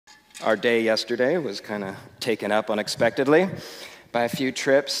Our day yesterday was kind of taken up unexpectedly by a few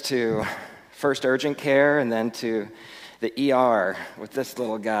trips to first urgent care and then to the ER with this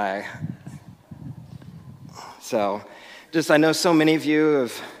little guy. So I know so many of you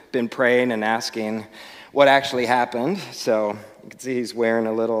have been praying and asking what actually happened. So you can see he's wearing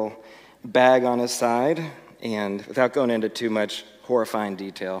a little bag on his side, and without going into too much horrifying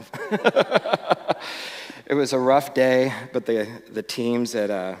detail, it was a rough day, but the teams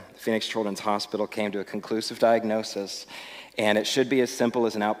at Phoenix Children's Hospital came to a conclusive diagnosis, and it should be as simple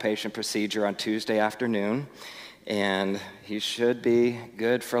as an outpatient procedure on Tuesday afternoon, and he should be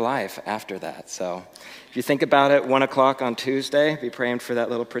good for life after that. So if you think about it, 1 o'clock on Tuesday, be praying for that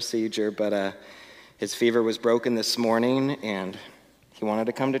little procedure, but his fever was broken this morning, and he wanted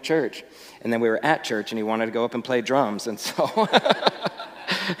to come to church. And then we were at church, and he wanted to go up and play drums, and so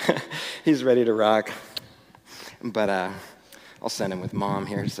he's ready to rock. But I'll send him with Mom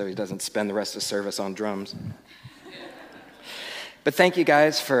here so he doesn't spend the rest of the service on drums. But thank you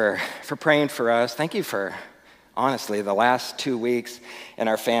guys for praying for us. Thank you for, honestly, the last 2 weeks in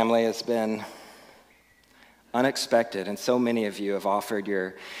our family has been unexpected, and so many of you have offered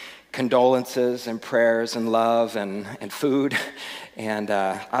your condolences and prayers and love and food. And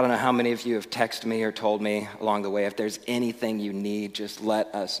I don't know how many of you have texted me or told me along the way, if there's anything you need, just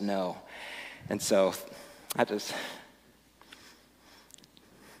let us know. And so I just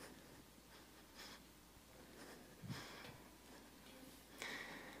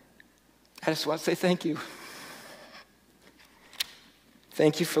want to say thank you.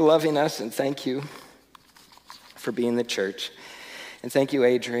 Thank you for loving us, and thank you for being the church. And thank you,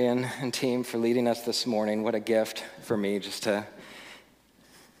 Adrian and team, for leading us this morning. What a gift for me just to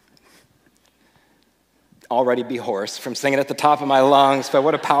already be hoarse from singing at the top of my lungs, but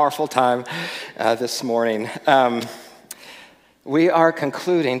what a powerful time this morning. We are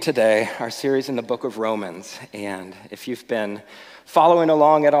concluding today our series in the book of Romans, and if you've been following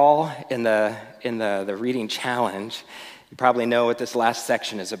along at all in the reading challenge, you probably know what this last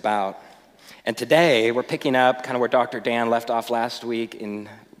section is about. And today we're picking up kind of where Dr. Dan left off last week,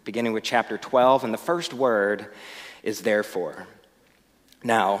 beginning with chapter 12, and the first word is therefore.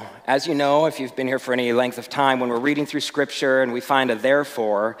 Now, as you know, if you've been here for any length of time, when we're reading through Scripture and we find a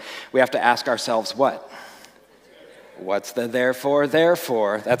therefore, we have to ask ourselves what? What's the therefore?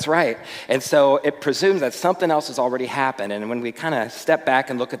 That's right. And so it presumes that something else has already happened. And when we kind of step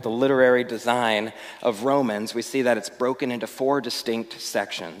back and look at the literary design of Romans, we see that it's broken into 4 distinct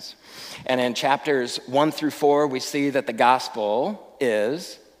sections. And in chapters 1 through 4, we see that the gospel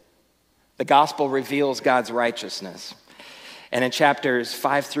reveals God's righteousness. And in chapters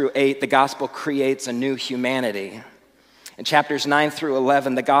 5 through 8, the gospel creates a new humanity. In chapters 9 through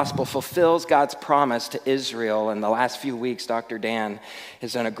 11, the gospel fulfills God's promise to Israel. In the last few weeks, Dr. Dan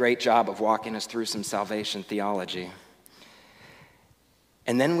has done a great job of walking us through some salvation theology.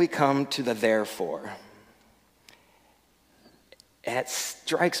 And then we come to the therefore. And it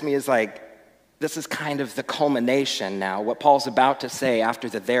strikes me as like, this is kind of the culmination now. What Paul's about to say after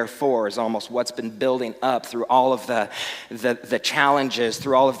the therefore is almost what's been building up through all of the challenges,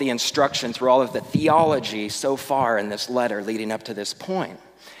 through all of the instruction, through all of the theology so far in this letter leading up to this point.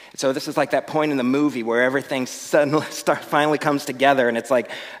 So this is like that point in the movie where everything suddenly finally comes together, and it's like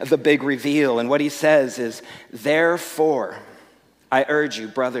the big reveal. And what he says is, therefore, I urge you,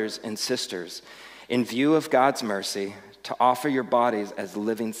 brothers and sisters, in view of God's mercy, to offer your bodies as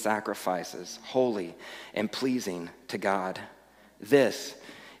living sacrifices, holy and pleasing to God. This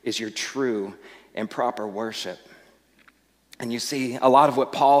is your true and proper worship. And you see, a lot of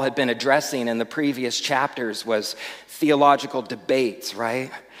what Paul had been addressing in the previous chapters was theological debates, right?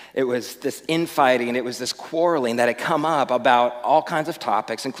 It was this infighting, it was this quarreling that had come up about all kinds of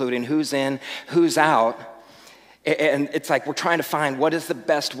topics, including who's in, who's out. And it's like we're trying to find what is the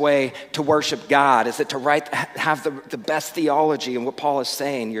best way to worship God. Is it to have the best theology? And what Paul is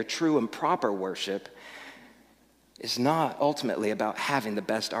saying, your true and proper worship is not ultimately about having the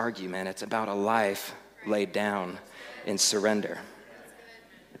best argument. It's about a life laid down in surrender.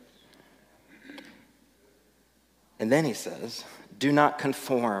 And then he says, do not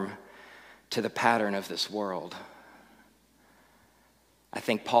conform to the pattern of this world. I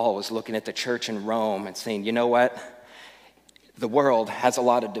think Paul was looking at the church in Rome and saying, you know what? The world has a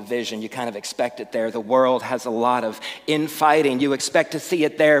lot of division. You kind of expect it there. The world has a lot of infighting. You expect to see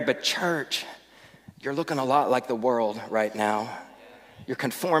it there. But church, you're looking a lot like the world right now. You're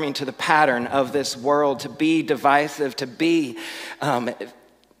conforming to the pattern of this world, to be divisive, to be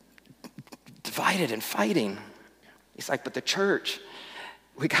divided and fighting. He's like, but the church,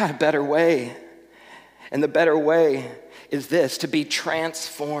 we got a better way. And the better way is this, to be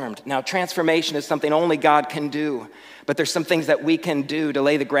transformed. Now, transformation is something only God can do, but there's some things that we can do to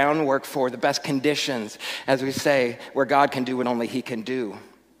lay the groundwork for the best conditions, as we say, where God can do what only he can do.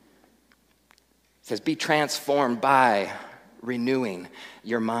 It says, be transformed by renewing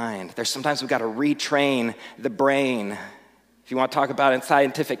your mind. There's sometimes we've got to retrain the brain. If you want to talk about it in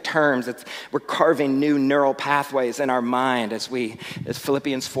scientific terms, we're carving new neural pathways in our mind as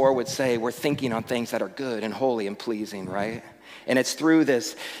Philippians 4 would say, we're thinking on things that are good and holy and pleasing, right? And it's through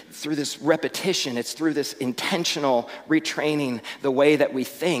this repetition, it's through this intentional retraining the way that we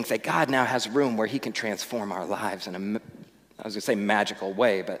think that God now has room where he can transform our lives in I was going to say magical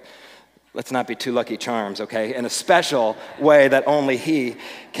way, but let's not be too Lucky Charms, okay? In a special way that only he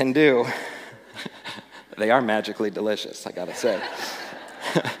can do. They are magically delicious, I gotta say.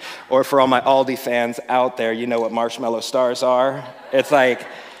 Or for all my Aldi fans out there, you know what marshmallow stars are? It's like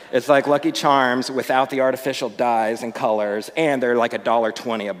Lucky Charms without the artificial dyes and colors, and they're like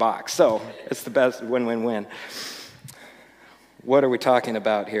 $1.20 a box. So it's the best win-win-win. What are we talking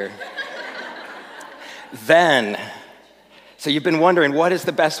about here? So you've been wondering, what is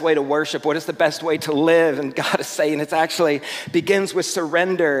the best way to worship? What is the best way to live? And God is saying it actually begins with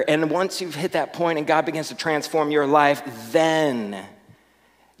surrender. And once you've hit that point and God begins to transform your life, then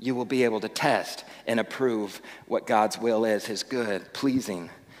you will be able to test and approve what God's will is, his good, pleasing,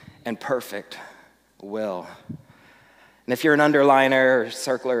 and perfect will. And if you're an underliner or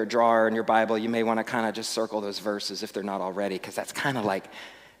circler or drawer in your Bible, you may want to kind of just circle those verses if they're not already, because that's kind of like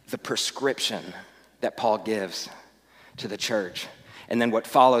the prescription that Paul gives to the church. And then what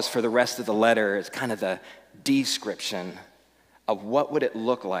follows for the rest of the letter is kind of the description of what would it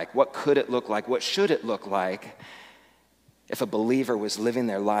look like, what could it look like, what should it look like if a believer was living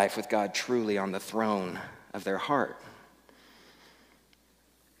their life with God truly on the throne of their heart.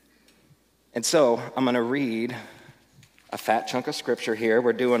 And so I'm going to read a fat chunk of scripture here.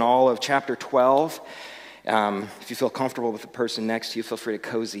 We're doing all of chapter 12. If you feel comfortable with the person next to you, feel free to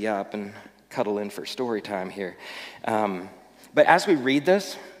cozy up and cuddle in for story time here. But as we read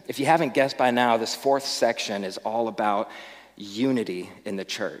this, if you haven't guessed by now, this fourth section is all about unity in the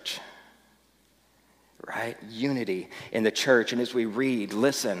church. Right? Unity in the church. And as we read,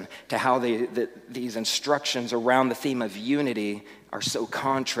 listen to how these instructions around the theme of unity are so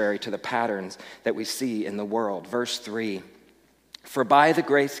contrary to the patterns that we see in the world. Verse 3, "For by the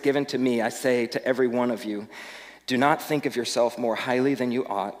grace given to me, I say to every one of you, do not think of yourself more highly than you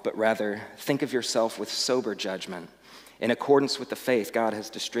ought, but rather think of yourself with sober judgment, in accordance with the faith God has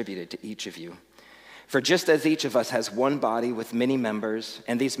distributed to each of you. For just as each of us has one body with many members,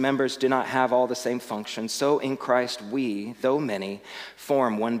 and these members do not have all the same function, so in Christ we, though many,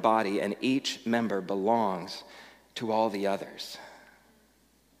 form one body, and each member belongs to all the others."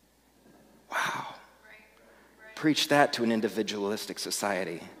 Wow. Preach that to an individualistic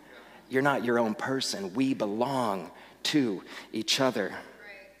society. You're not your own person. We belong to each other.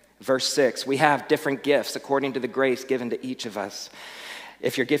 Verse 6, "We have different gifts according to the grace given to each of us.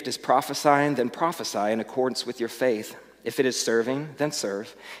 If your gift is prophesying, then prophesy in accordance with your faith. If it is serving, then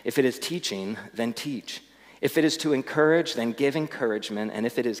serve. If it is teaching, then teach. If it is to encourage, then give encouragement. And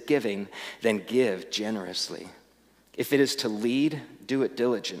if it is giving, then give generously. If it is to lead, do it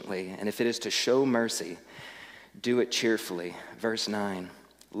diligently. And if it is to show mercy, do it cheerfully." Verse 9,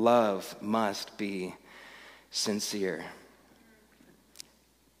 "Love must be sincere."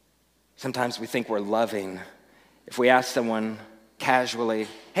 Sometimes we think we're loving if we ask someone casually,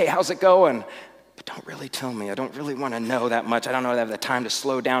 "Hey, how's it going?" But don't really tell me. I don't really want to know that much. I don't know if I have the time to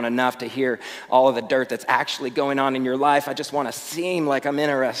slow down enough to hear all of the dirt that's actually going on in your life. I just want to seem like I'm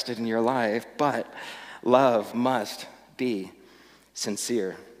interested in your life. But love must be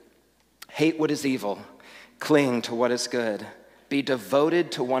sincere. "Hate what is evil. Cling to what is good. Be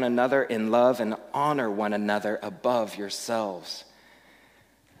devoted to one another in love and honor one another above yourselves."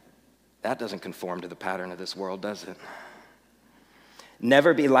 That doesn't conform to the pattern of this world, does it?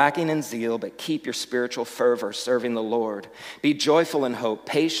 "Never be lacking in zeal, but keep your spiritual fervor serving the Lord. Be joyful in hope,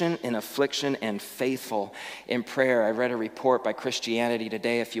 patient in affliction, and faithful in prayer." I read a report by Christianity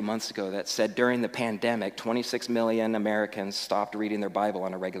Today a few months ago that said during the pandemic, 26 million Americans stopped reading their Bible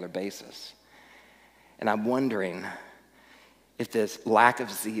on a regular basis. And I'm wondering if this lack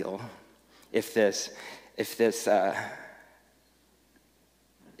of zeal, if this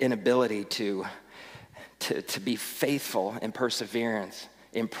inability to be faithful in perseverance,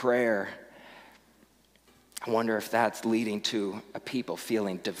 in prayer, I wonder if that's leading to a people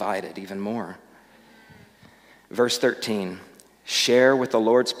feeling divided even more. Verse 13, Share with the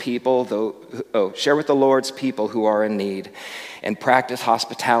Lord's people, who are in need, and practice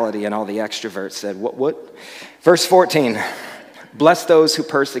hospitality. And all the extroverts said, what? Verse 14, bless those who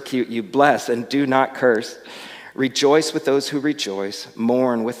persecute you, bless and do not curse. Rejoice with those who rejoice,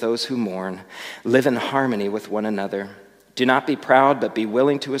 mourn with those who mourn, live in harmony with one another. Do not be proud, but be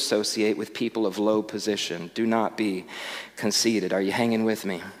willing to associate with people of low position. Do not be conceited. Are you hanging with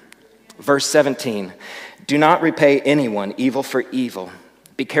me? Verse 17, do not repay anyone evil for evil.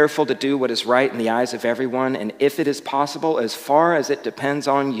 Be careful to do what is right in the eyes of everyone, and if it is possible, as far as it depends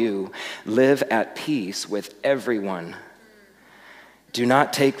on you, live at peace with everyone. Do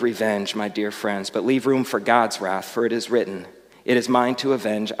not take revenge, my dear friends, but leave room for God's wrath, for it is written, it is mine to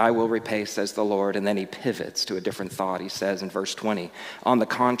avenge, I will repay, says the Lord. And then he pivots to a different thought. He says in verse 20, on the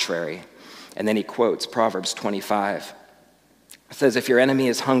contrary, and then he quotes Proverbs 25. It says, if your enemy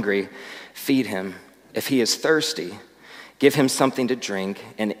is hungry, feed him. If he is thirsty, give him something to drink,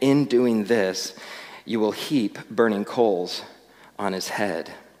 and in doing this, you will heap burning coals on his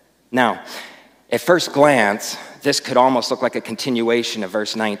head. Now, at first glance, this could almost look like a continuation of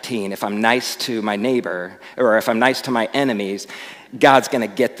verse 19. If I'm nice to my neighbor, or if I'm nice to my enemies, God's going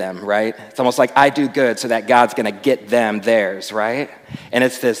to get them, right? It's almost like I do good so that God's going to get them theirs, right? And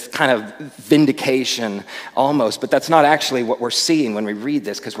it's this kind of vindication almost, but that's not actually what we're seeing when we read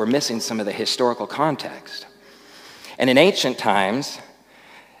this because we're missing some of the historical context. And in ancient times,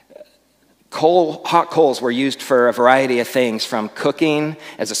 hot coals were used for a variety of things, from cooking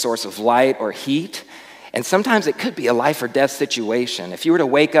as a source of light or heat, and sometimes it could be a life or death situation. If you were to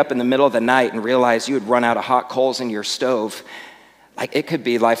wake up in the middle of the night and realize you had run out of hot coals in your stove, like it could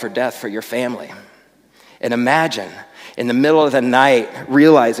be life or death for your family. And imagine in the middle of the night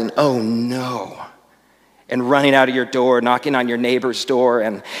realizing, oh no, and running out of your door, knocking on your neighbor's door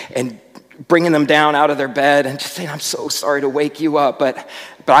and bringing them down out of their bed and just saying, I'm so sorry to wake you up, but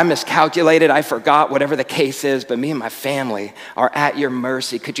I miscalculated, I forgot, whatever the case is, but me and my family are at your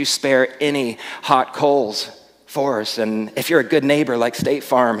mercy. Could you spare any hot coals for us? And if you're a good neighbor like State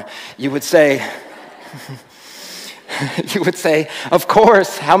Farm, you would say, of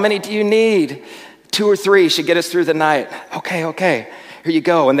course, how many do you need? 2 or 3 should get us through the night. Okay, here you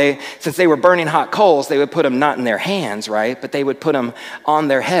go. And since they were burning hot coals, they would put them not in their hands, right? But they would put them on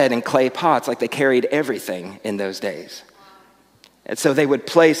their head in clay pots, like they carried everything in those days. And so they would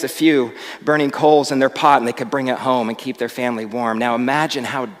place a few burning coals in their pot and they could bring it home and keep their family warm. Now imagine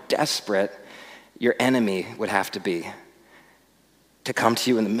how desperate your enemy would have to be to come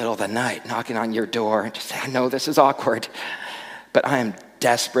to you in the middle of the night, knocking on your door and just say, I know this is awkward, but I am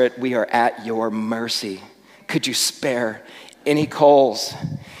desperate. We are at your mercy. Could you spare any coals?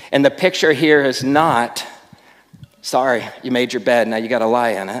 And the picture here is not, sorry, you made your bed, now you got to lie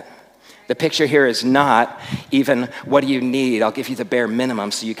in it. The picture here is not even, what do you need? I'll give you the bare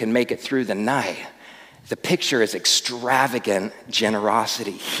minimum so you can make it through the night. The picture is extravagant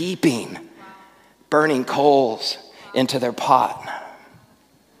generosity, heaping burning coals into their pot.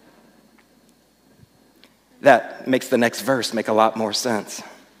 That makes the next verse make a lot more sense.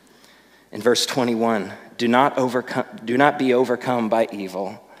 In verse 21, do not be overcome by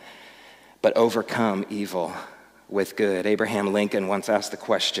evil, but overcome evil with good. Abraham Lincoln once asked the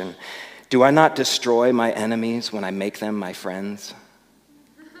question, do I not destroy my enemies when I make them my friends?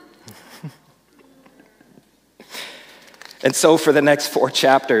 And so for the next 4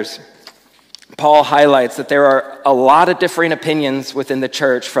 chapters, Paul highlights that there are a lot of differing opinions within the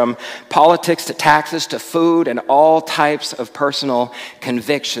church, from politics to taxes to food and all types of personal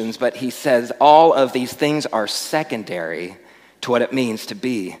convictions. But he says all of these things are secondary to what it means to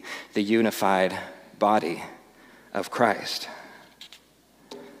be the unified body of Christ.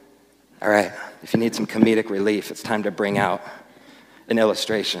 All right, if you need some comedic relief, it's time to bring out an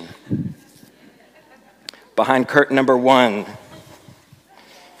illustration. Behind curtain number 1,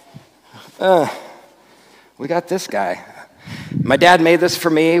 we got this guy. My dad made this for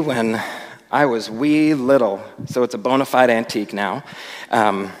me when I was wee little, so it's a bona fide antique now.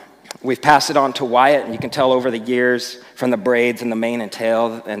 We've passed it on to Wyatt, and you can tell over the years from the braids and the mane and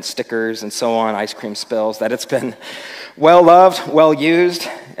tail and stickers and so on, ice cream spills, that it's been well loved, well used,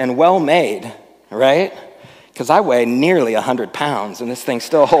 and well made, right? Because I weigh nearly 100 pounds, and this thing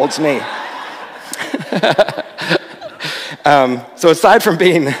still holds me. So aside from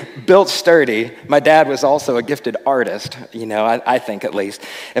being built sturdy, my dad was also a gifted artist, I think at least.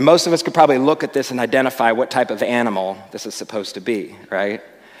 And most of us could probably look at this and identify what type of animal this is supposed to be, right?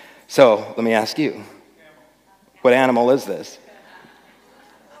 So let me ask you, what animal is this?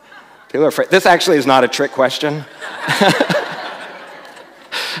 People are afraid. This actually is not a trick question.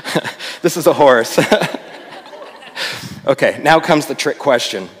 This is a horse. Okay, now comes the trick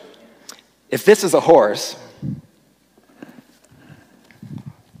question. If this is a horse,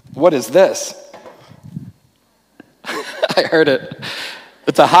 what is this? I heard it.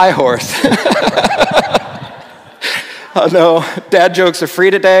 It's a high horse. Oh no, dad jokes are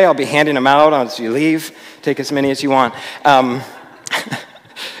free today. I'll be handing them out as you leave. Take as many as you want.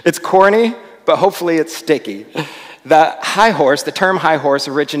 It's corny, but hopefully it's sticky. The high horse, the term high horse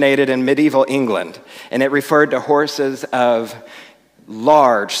originated in medieval England, and it referred to horses of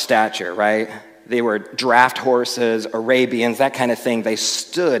large stature, right? They were draft horses, Arabians, that kind of thing. They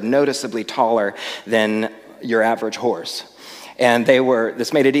stood noticeably taller than your average horse. And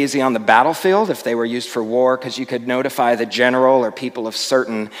this made it easy on the battlefield if they were used for war, because you could notify the general or people of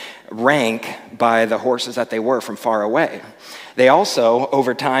certain rank by the horses that they were from far away. They also,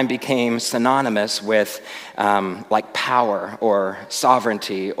 over time, became synonymous with like power or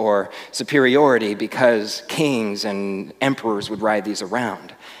sovereignty or superiority, because kings and emperors would ride these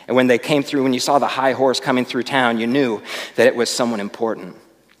around. And when they came through, when you saw the high horse coming through town, you knew that it was someone important.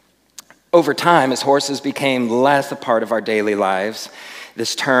 Over time, as horses became less a part of our daily lives,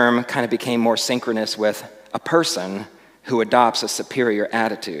 this term kind of became more synchronous with a person who adopts a superior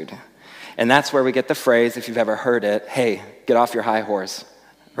attitude. And that's where we get the phrase, if you've ever heard it, hey, get off your high horse,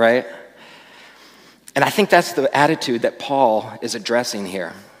 right? And I think that's the attitude that Paul is addressing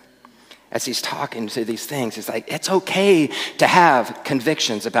here. As he's talking to these things, he's like, it's okay to have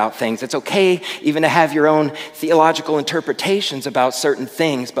convictions about things. It's okay even to have your own theological interpretations about certain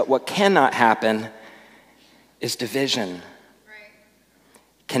things, but what cannot happen is division. Right.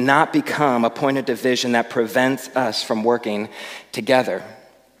 Cannot become a point of division that prevents us from working together.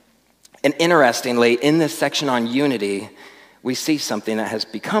 And interestingly, in this section on unity, we see something that has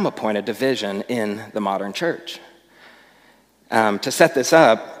become a point of division in the modern church. To set this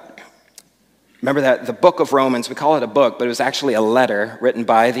up, remember that the book of Romans, we call it a book, but it was actually a letter written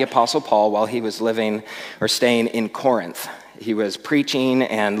by the Apostle Paul while he was living or staying in Corinth. He was preaching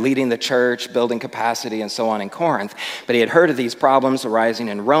and leading the church, building capacity and so on in Corinth. But he had heard of these problems arising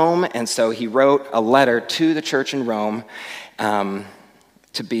in Rome, and so he wrote a letter to the church in Rome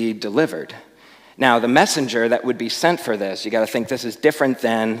to be delivered. Now, the messenger that would be sent for this, you got to think this is different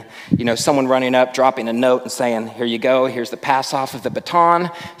than, someone running up, dropping a note and saying, here you go, here's the pass off of the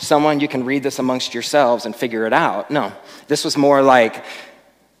baton. Someone, you can read this amongst yourselves and figure it out. No, this was more like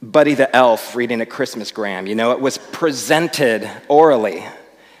Buddy the Elf reading a Christmas gram. It was presented orally.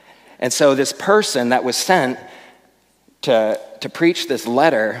 And so this person that was sent to preach this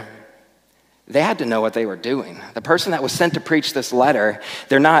letter, they had to know what they were doing. The person that was sent to preach this letter,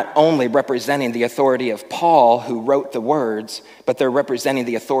 they're not only representing the authority of Paul, who wrote the words, but they're representing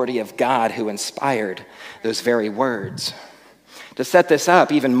the authority of God, who inspired those very words. To set this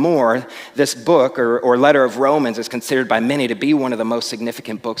up even more, this book or letter of Romans is considered by many to be one of the most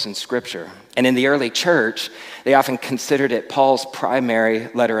significant books in Scripture. And in the early church, they often considered it Paul's primary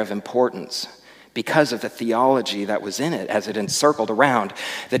letter of importance, because of the theology that was in it as it encircled around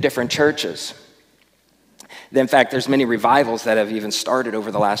the different churches. In fact, there's many revivals that have even started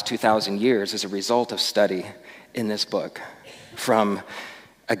over the last 2,000 years as a result of study in this book. From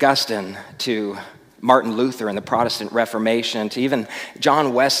Augustine to Martin Luther and the Protestant Reformation to even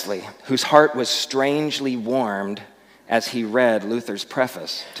John Wesley, whose heart was strangely warmed as he read Luther's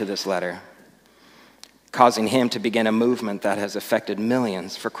preface to this letter, causing him to begin a movement that has affected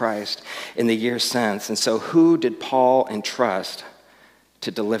millions for Christ in the years since. And so who did Paul entrust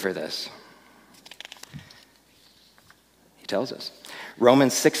to deliver this? He tells us.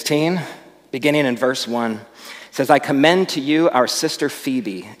 Romans 16, beginning in verse 1, says, I commend to you our sister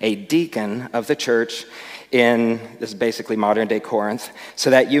Phoebe, a deacon of the church in, this is basically modern-day Corinth, so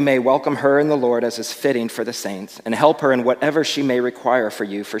that you may welcome her in the Lord as is fitting for the saints, and help her in whatever she may require for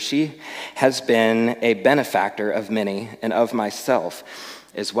you, for she has been a benefactor of many and of myself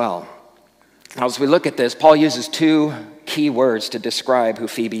as well. Now, as we look at this, Paul uses two key words to describe who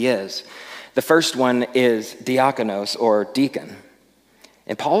Phoebe is. The first one is diakonos, or deacon.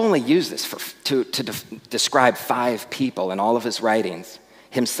 And Paul only used this to describe 5 people in all of his writings,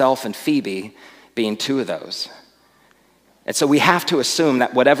 himself and Phoebe being 2 of those. And so we have to assume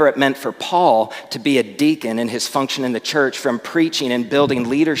that whatever it meant for Paul to be a deacon in his function in the church, from preaching and building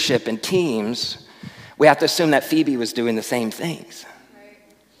leadership and teams, we have to assume that Phoebe was doing the same things.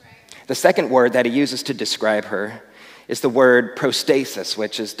 Right. The second word that he uses to describe her is the word prostasis,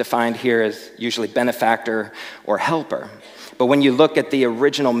 which is defined here as usually benefactor or helper. But when you look at the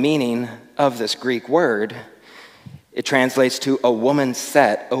original meaning of this Greek word, it translates to a woman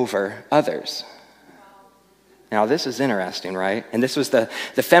set over others. Now, this is interesting, right? And this was the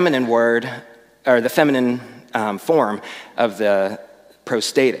feminine word, or the feminine form of the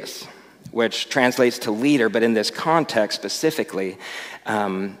prostatus, which translates to leader, but in this context specifically,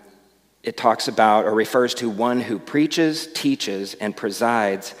 it talks about or refers to one who preaches, teaches, and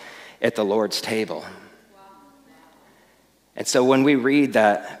presides at the Lord's table. And so when we read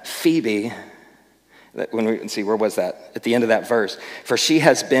that Phoebe, where was that? At the end of that verse, for she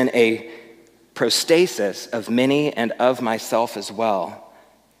has been a prostasis of many and of myself as well.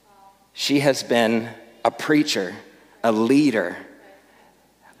 She has been a preacher, a leader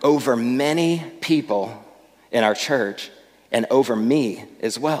over many people in our church and over me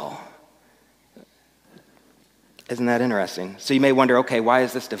as well. Isn't that interesting? So you may wonder, okay, why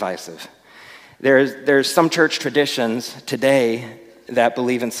is this divisive? There's some church traditions today that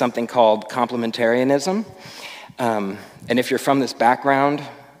believe in something called complementarianism. And if you're from this background,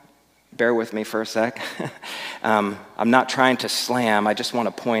 bear with me for a sec. I'm not trying to slam, I just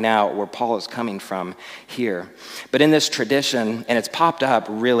want to point out where Paul is coming from here. But in this tradition, and it's popped up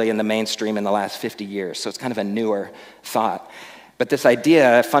really in the mainstream in the last 50 years, so it's kind of a newer thought. But this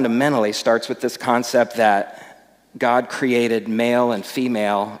idea fundamentally starts with this concept that God created male and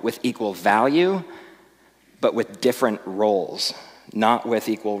female with equal value, but with different roles, not with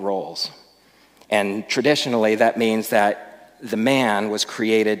equal roles. And traditionally, that means that the man was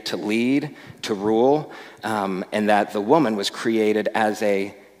created to lead, to rule, and that the woman was created as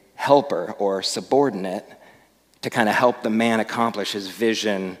a helper or subordinate to kind of help the man accomplish his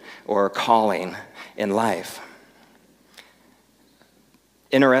vision or calling in life.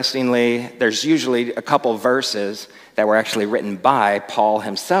 Interestingly, there's usually a couple verses that were actually written by Paul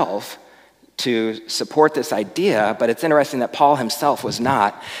himself to support this idea, but it's interesting that Paul himself was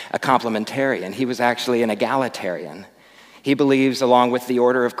not a complementarian. He was actually an egalitarian. He believes, along with the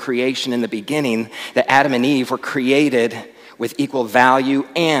order of creation in the beginning, that Adam and Eve were created with equal value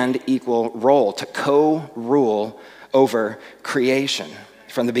and equal role to co-rule over creation.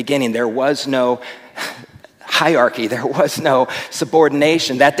 From the beginning, there was no hierarchy, there was no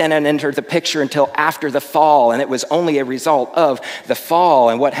subordination. That didn't enter the picture until after the fall, and it was only a result of the fall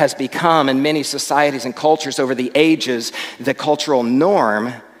and what has become in many societies and cultures over the ages, the cultural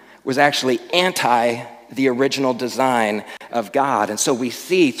norm was actually anti the original design of God. And so we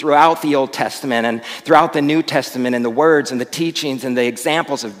see throughout the Old Testament and throughout the New Testament in the words and the teachings and the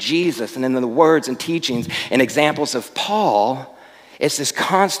examples of Jesus and in the words and teachings and examples of Paul, it's this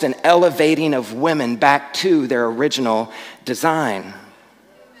constant elevating of women back to their original design.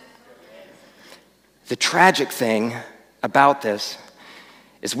 The tragic thing about this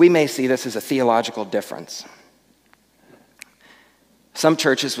is we may see this as a theological difference. Some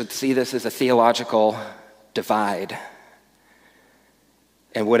churches would see this as a theological divide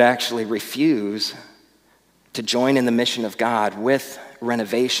and would actually refuse to join in the mission of God with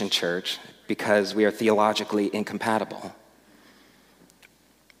Renovation Church because we are theologically incompatible.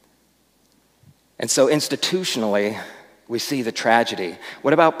 And so institutionally, we see the tragedy.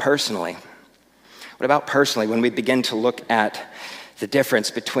 What about personally? What about personally when we begin to look at the difference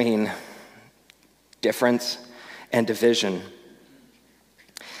between difference and division?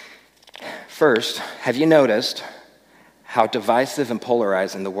 First, have you noticed how divisive and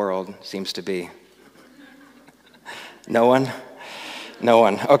polarizing the world seems to be? No one? No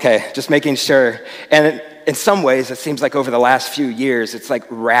one. Okay, just making sure. And in some ways, it seems like over the last few years, it's like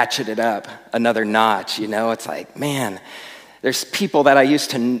ratcheted up another notch, you know? It's like, man, there's people that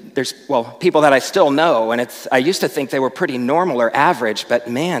people that I still know, and I used to think they were pretty normal or average, but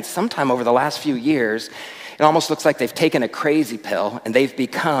man, sometime over the last few years, it almost looks like they've taken a crazy pill and they've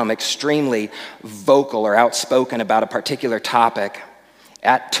become extremely vocal or outspoken about a particular topic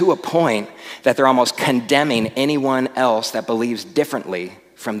to a point that they're almost condemning anyone else that believes differently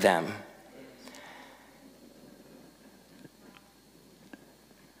from them.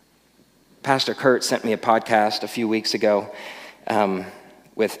 Pastor Kurt sent me a podcast a few weeks ago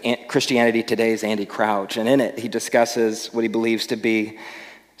with Christianity Today's Andy Crouch, and in it he discusses what he believes to be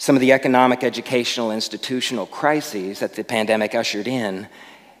some of the economic, educational, institutional crises that the pandemic ushered in,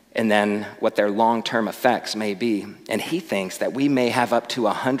 and then what their long-term effects may be. And he thinks that we may have up to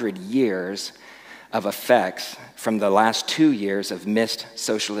 100 years of effects from the last 2 years of missed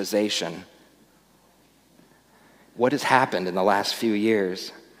socialization. What has happened in the last few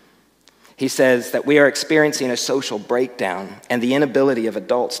years? He says that we are experiencing a social breakdown and the inability of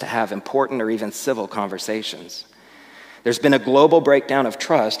adults to have important or even civil conversations. There's been a global breakdown of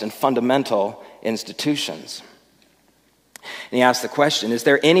trust in fundamental institutions. And he asks the question, is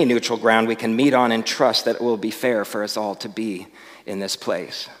there any neutral ground we can meet on and trust that it will be fair for us all to be in this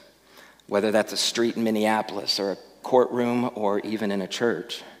place? Whether that's a street in Minneapolis or a courtroom or even in a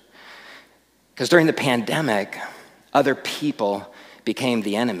church. Because during the pandemic, other people became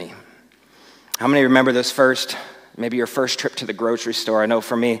the enemy. How many remember maybe your first trip to the grocery store? I know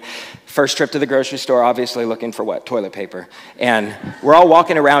for me, first trip to the grocery store, obviously looking for what? Toilet paper. And we're all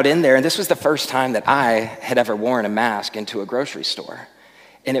walking around in there, and this was the first time that I had ever worn a mask into a grocery store.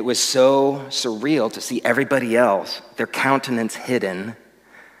 And it was so surreal to see everybody else, their countenance hidden,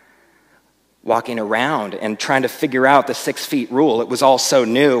 walking around and trying to figure out the 6 feet rule. It was all so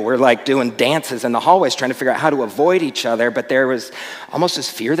new. We're like doing dances in the hallways trying to figure out how to avoid each other, but there was almost this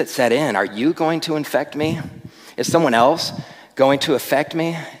fear that set in. Are you going to infect me? Is someone else going to affect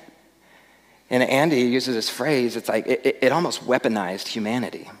me? And Andy uses this phrase, it's like it almost weaponized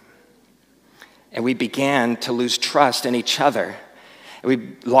humanity. And we began to lose trust in each other.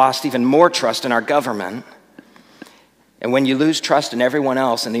 We lost even more trust in our government. And when you lose trust in everyone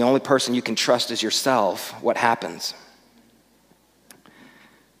else and the only person you can trust is yourself, what happens?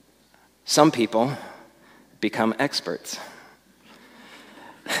 Some people become experts.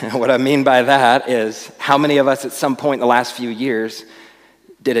 What I mean by that is, how many of us at some point in the last few years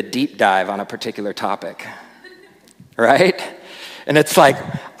did a deep dive on a particular topic, right? And it's like,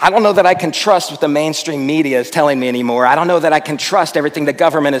 I don't know that I can trust what the mainstream media is telling me anymore. I don't know that I can trust everything the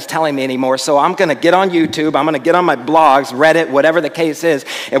government is telling me anymore. So I'm going to get on YouTube. I'm going to get on my blogs, Reddit, whatever the case is,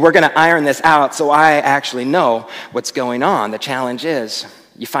 and we're going to iron this out so I actually know what's going on. The challenge is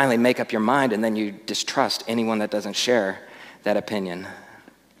you finally make up your mind and then you distrust anyone that doesn't share that opinion.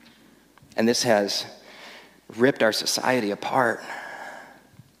 And this has ripped our society apart.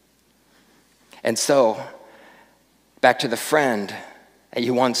 And so, back to the friend that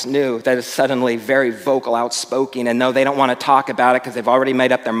you once knew that is suddenly very vocal, outspoken, and no, they don't want to talk about it because they've already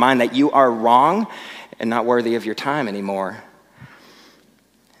made up their mind that you are wrong and not worthy of your time anymore.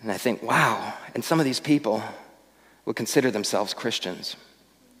 And I think, wow, and some of these people would consider themselves Christians.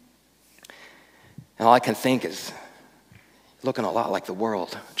 And all I can think is, looking a lot like the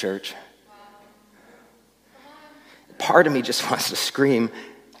world, church. Part of me just wants to scream,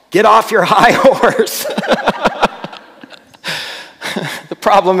 get off your high horse. The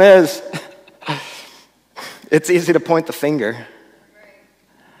problem is, it's easy to point the finger.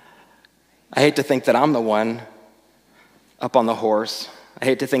 I hate to think that I'm the one up on the horse. I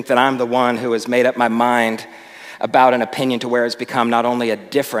hate to think that I'm the one who has made up my mind about an opinion to where it's become not only a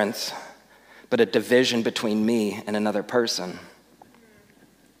difference, but a division between me and another person.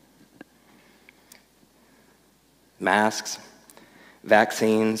 Masks,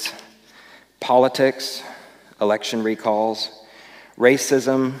 vaccines, politics, election recalls,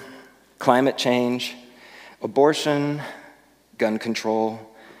 racism, climate change, abortion, gun control,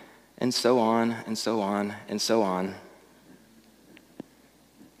 and so on, and so on, and so on.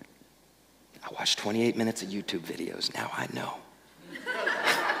 I watched 28 minutes of YouTube videos, now I know.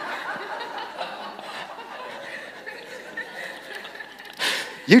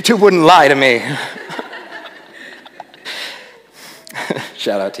 YouTube wouldn't lie to me.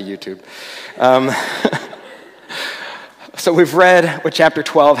 Shout out to YouTube. So we've read what chapter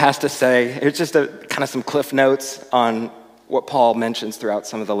 12 has to say. It's just kind of some cliff notes on what Paul mentions throughout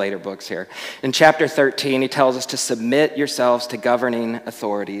some of the later books here. In chapter 13, he tells us to submit yourselves to governing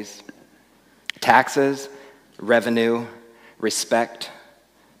authorities. Taxes, revenue, respect,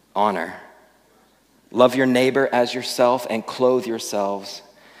 honor. Love your neighbor as yourself and clothe yourselves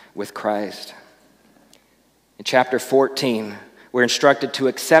with Christ. In chapter 14, we're instructed to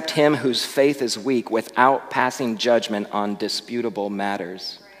accept him whose faith is weak without passing judgment on disputable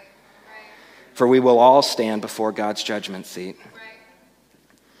matters. For we will all stand before God's judgment seat.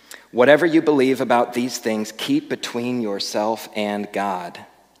 Whatever you believe about these things, keep between yourself and God.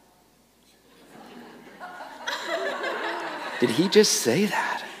 Did he just say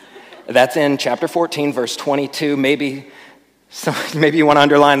that? That's in chapter 14, verse 22. Maybe you want to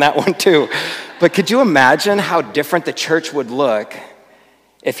underline that one too. But could you imagine how different the church would look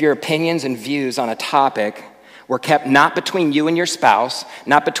if your opinions and views on a topic were kept not between you and your spouse,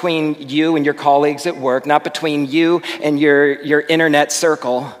 not between you and your colleagues at work, not between you and your internet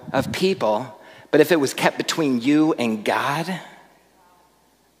circle of people, but if it was kept between you and God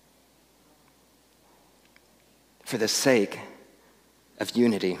for the sake of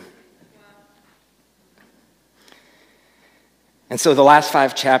unity? And so the last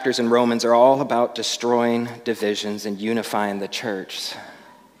 5 chapters in Romans are all about destroying divisions and unifying the church.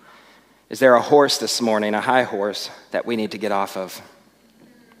 Is there a horse this morning, a high horse, that we need to get off of?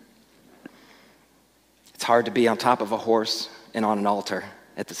 It's hard to be on top of a horse and on an altar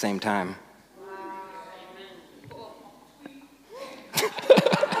at the same time.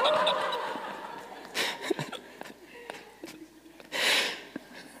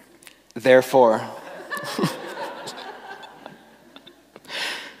 Therefore,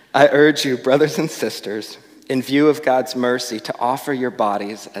 I urge you, brothers and sisters, in view of God's mercy, to offer your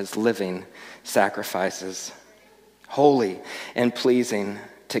bodies as living sacrifices, holy and pleasing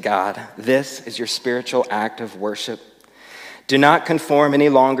to God. This is your spiritual act of worship. Do not conform any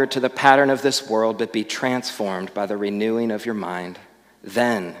longer to the pattern of this world, but be transformed by the renewing of your mind.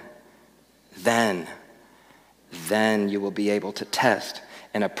 Then you will be able to test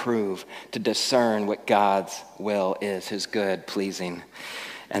and approve, to discern what God's will is, his good, pleasing,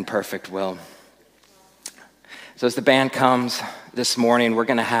 and perfect will. So as the band comes this morning, we're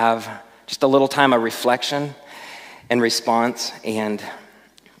going to have just a little time of reflection and response, and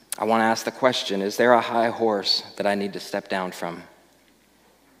I want to ask the question, is there a high horse that I need to step down from?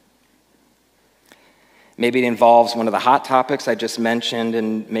 Maybe it involves one of the hot topics I just mentioned,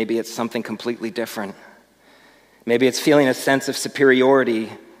 and maybe it's something completely different. Maybe it's feeling a sense of superiority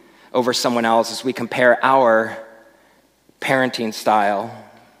over someone else as we compare our parenting style,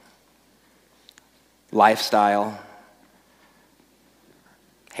 lifestyle,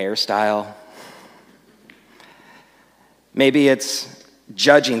 hairstyle. Maybe it's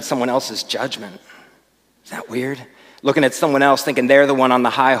judging someone else's judgment. Is that weird? Looking at someone else thinking they're the one on the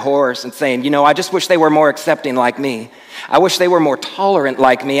high horse and saying, you know, I just wish they were more accepting like me. I wish they were more tolerant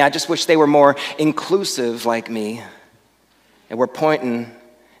like me. I just wish they were more inclusive like me. And we're pointing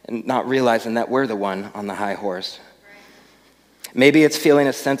and not realizing that we're the one on the high horse. Maybe it's feeling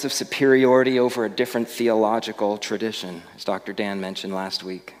a sense of superiority over a different theological tradition, as Dr. Dan mentioned last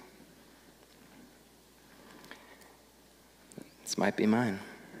week. This might be mine.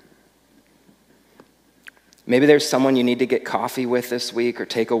 Maybe there's someone you need to get coffee with this week or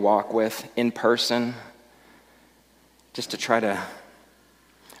take a walk with in person, just to try to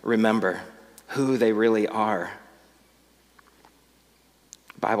remember who they really are.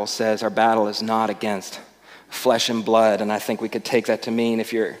 The Bible says our battle is not against flesh and blood, and I think we could take that to mean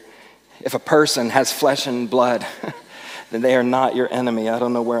if a person has flesh and blood, then they are not your enemy. I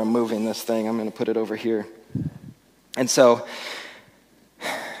don't know where I'm moving this thing. I'm going to put it over here. And so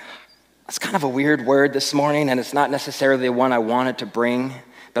it's kind of a weird word this morning, and it's not necessarily the one I wanted to bring,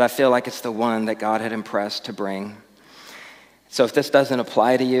 but I feel like it's the one that God had impressed to bring. So if this doesn't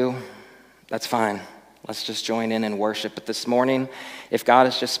apply to you, that's fine. Let's just join in and worship. But this morning, if God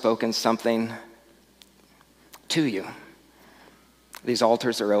has just spoken something to you, these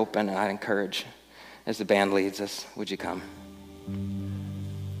altars are open, and I encourage, as the band leads us, would you come?